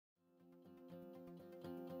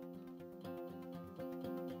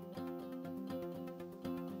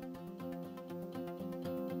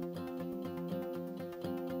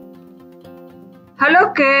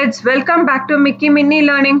Hello kids, welcome back to Mickey Mini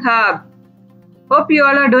Learning Hub. Hope you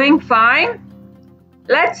all are doing fine.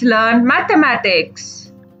 Let's learn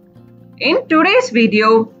mathematics. In today's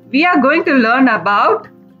video, we are going to learn about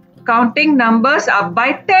counting numbers up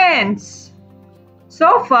by tens.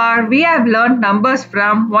 So far, we have learned numbers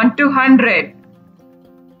from 1 to 100.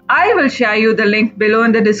 I will share you the link below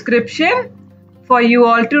in the description for you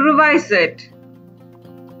all to revise it.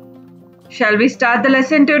 Shall we start the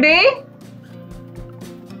lesson today?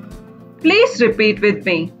 Please repeat with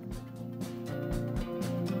me.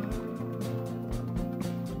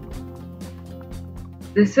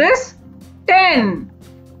 This is 10.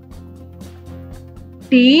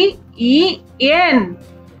 T-E-N.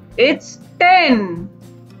 It's 10.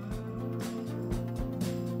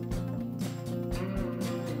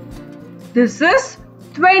 This is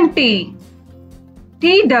 20.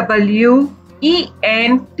 T-W-E-N-T-Y.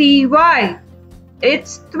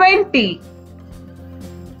 It's 20.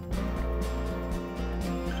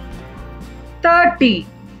 30.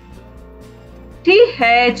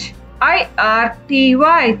 T-H-I-R-T-Y.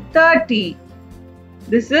 30.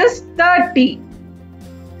 This is 30.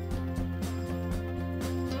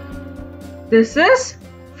 This is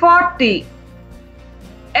 40.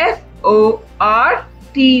 F-O-R-T-Y.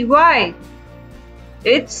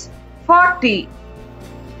 It's 40.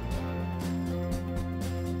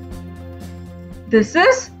 This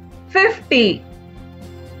is 50.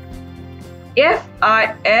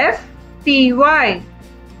 F-I-F-T-Y.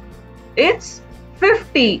 It's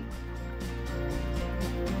 50.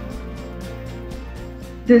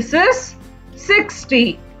 This is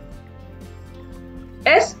 60.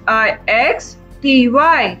 S-I-X-T-Y.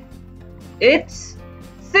 It's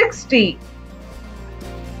 60.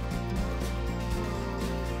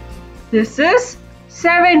 This is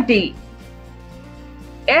 70.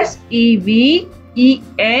 S-E-V-E-N-T-Y.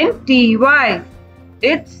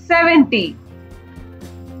 It's 70.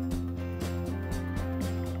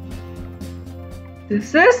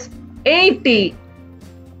 This is 80.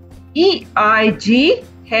 E-I-G-H-T-Y.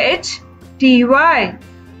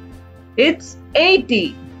 It's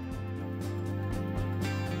 80.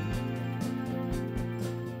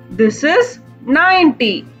 This is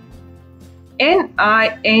 90.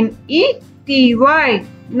 N-I-N-E-T-Y.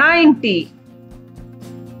 90.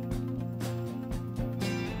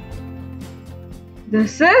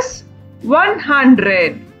 This is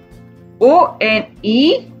 100.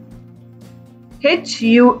 O-N-E-H-U-N-D-R-E-D.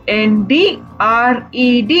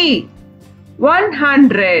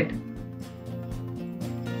 100.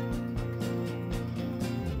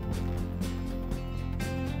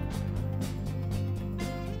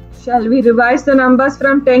 Shall we revise the numbers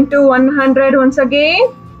from 10 to 100 once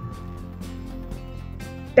again?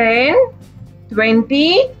 10,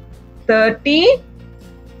 20, 30,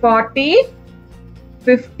 40,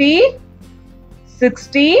 50,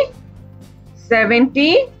 60,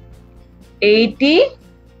 70, 80,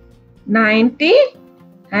 90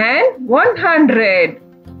 and 100.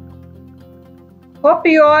 Hope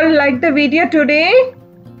you all liked the video today.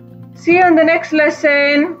 See you in the next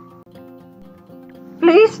lesson.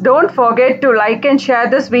 Please don't forget to like and share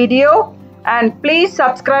this video and please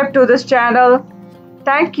subscribe to this channel.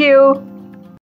 Thank you.